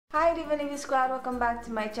Hi Diva Squad, welcome back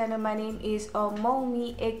to my channel. My name is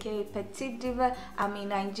Omomi aka Petite Diva. I'm a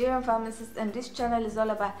Nigerian pharmacist and this channel is all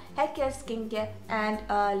about haircare, skincare and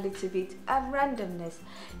a little bit of randomness.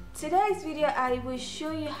 Today's video I will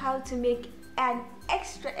show you how to make an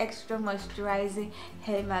extra moisturizing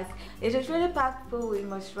hair mask. It is really packed full with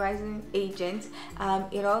moisturizing agents.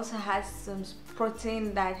 It also has some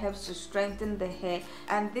protein that helps to strengthen the hair,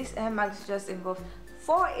 and this hair mask just involves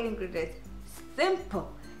 4 ingredients.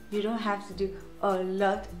 Simple. You don't have to do a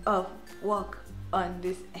lot of work on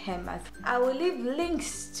this hair mask. I will leave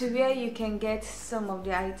links to where you can get some of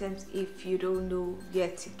the items if you don't know where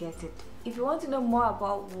to get it. If you want to know more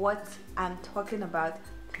about what I'm talking about,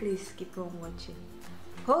 please keep on watching.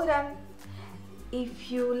 Hold on.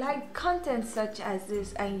 If you like content such as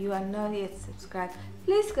this and you are not yet subscribed,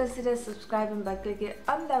 please consider subscribing by clicking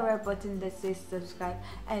on the red button that says subscribe,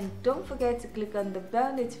 and don't forget to click on the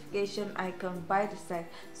bell notification icon by the side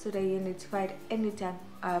so that you're notified anytime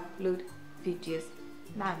I upload videos.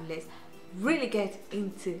 Now let's really get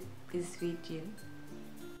into this video.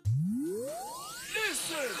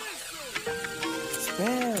 Listen.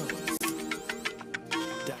 Spells.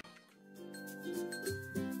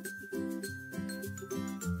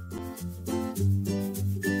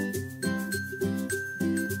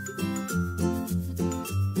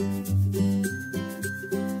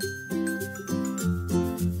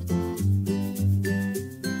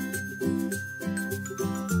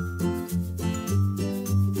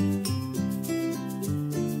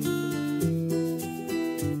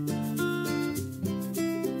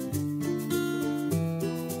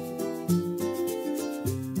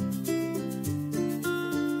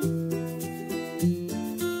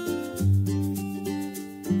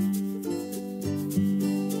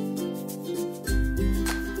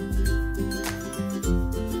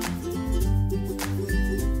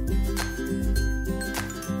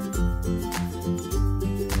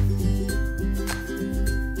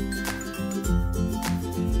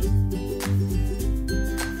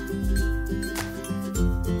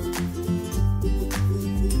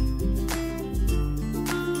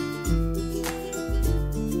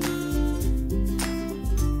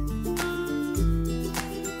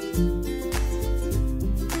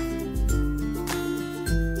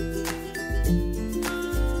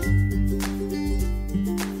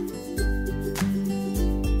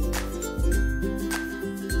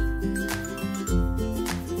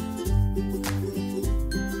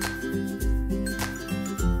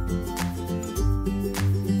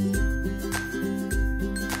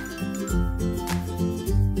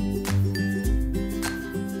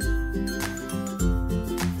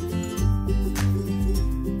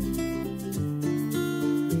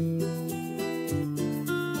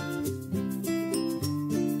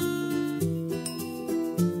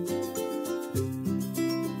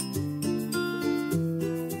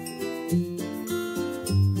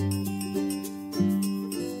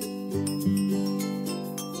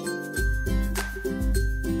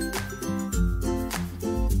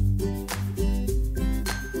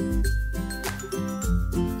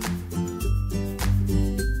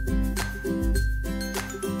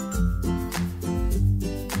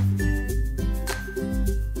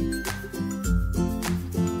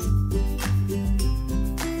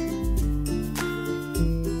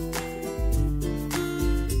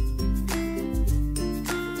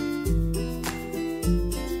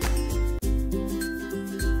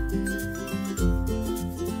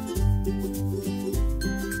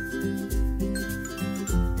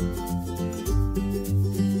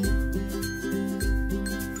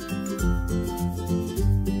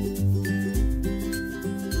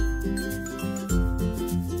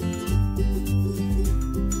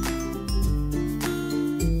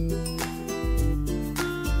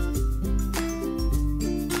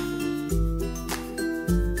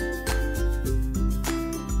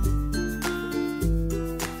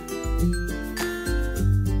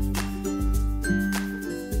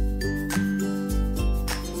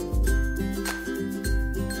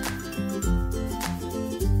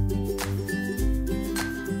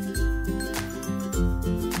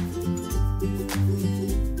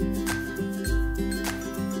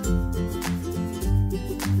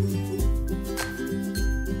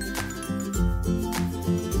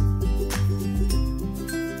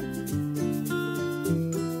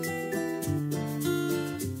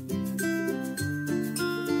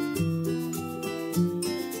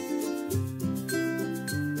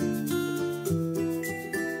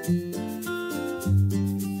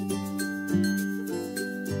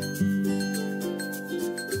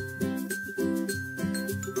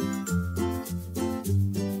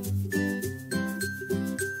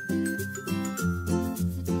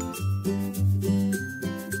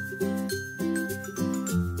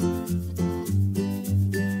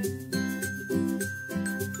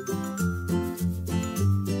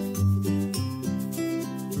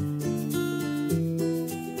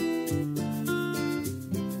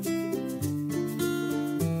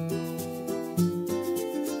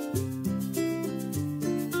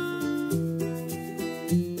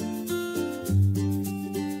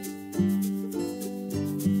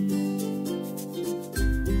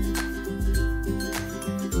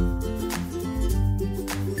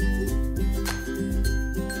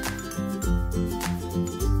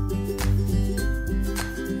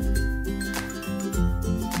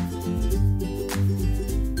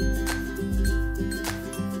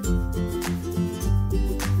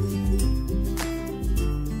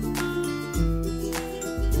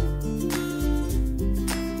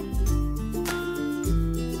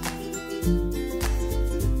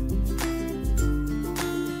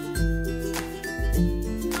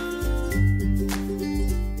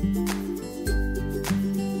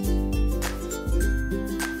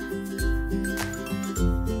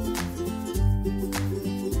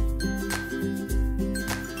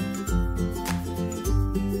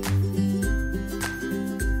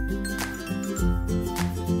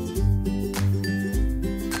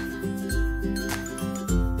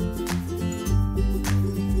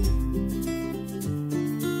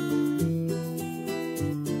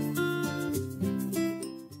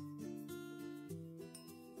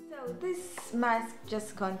 mask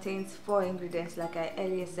just contains 4 ingredients. Like I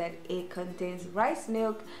earlier said, it contains rice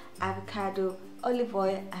milk, avocado, olive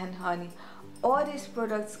oil and honey. All these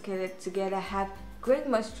products together have great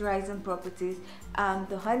moisturizing properties.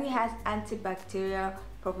 The honey has antibacterial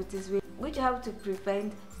properties which help to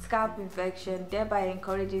prevent scalp infection, thereby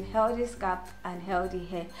encouraging healthy scalp and healthy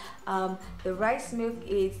hair. The rice milk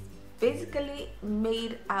is basically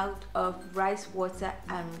made out of rice water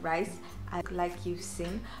and rice, like you've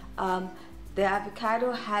seen. The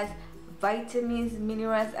avocado has vitamins,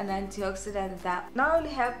 minerals and antioxidants that not only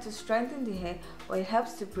help to strengthen the hair, but it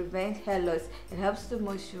helps to prevent hair loss, it helps to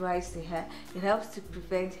moisturize the hair, it helps to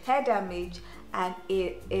prevent hair damage, and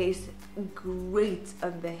it is great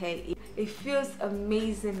on the hair. It feels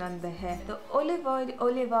amazing on the hair. The olive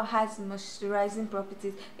oil has moisturizing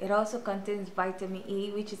properties. It also contains vitamin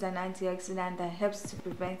E, which is an antioxidant that helps to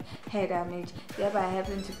prevent hair damage, thereby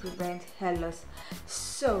helping to prevent hair loss.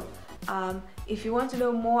 So if you want to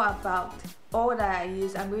know more about all that I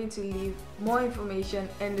use, I'm going to leave more information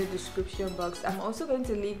in the description box. I'm also going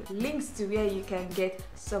to leave links to where you can get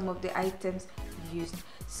some of the items used.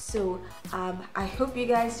 So I hope you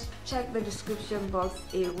guys check the description box.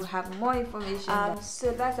 It will have more information.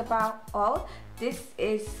 So that's about all. This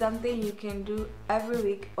is something you can do every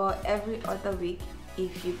week or every other week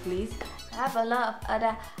if you please. I have a lot of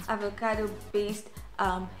other avocado based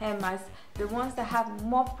hair masks, the ones that have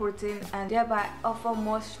more protein and thereby offer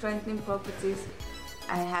more strengthening properties.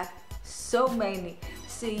 I have so many,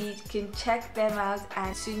 so you can check them out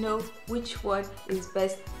and to know which one is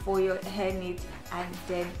best for your hair needs, and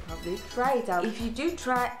then probably try it out. If you do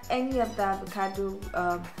try any of the avocado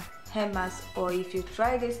hair mask, or if you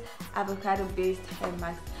try this avocado based hair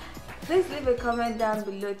mask, please leave a comment down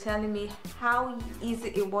below telling me how easy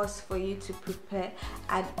it was for you to prepare,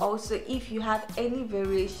 and also if you have any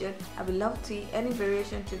variation. I would love to any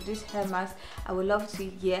variation to this hair mask. I would love to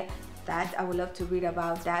hear that. I would love to read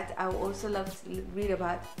about that. I would also love to read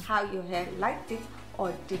about how your hair liked it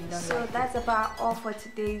or did not. So that's about all for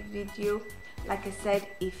today's video. Like I said,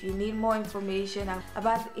 if you need more information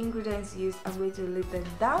about the ingredients used, I'm going to leave them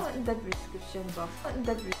down in the description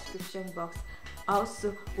box.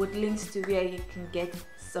 Also with links to where you can get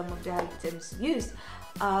some of the items used.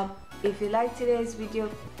 If you like today's video,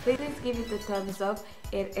 please give it a thumbs up.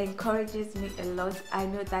 It encourages me a lot. I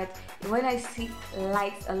know that when I see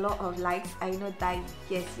likes, a lot of likes, I know that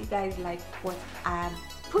yes, you guys like what I'm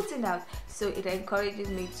putting out, so it encourages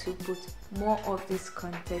me to put more of this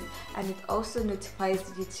content, and it also notifies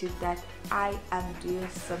YouTube that I am doing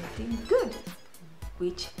something good,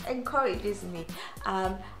 which encourages me.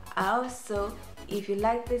 Also, if you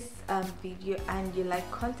like this video and you like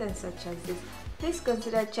content such as this, please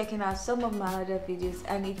consider checking out some of my other videos.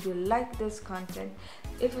 And if you like this content,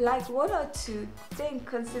 if you like one or two, then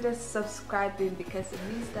consider subscribing, because it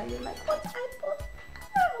means that you like what I put out.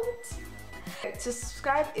 To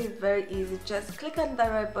subscribe is very easy. Just click on the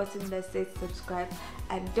red button that says subscribe,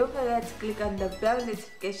 and don't forget to click on the bell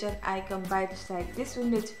notification icon by the side. This will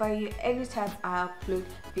notify you anytime I upload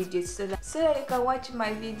videos, so that you can watch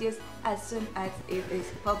my videos as soon as it is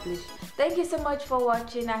published. Thank you so much for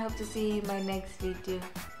watching. I hope to see you in my next video.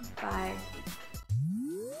 Bye.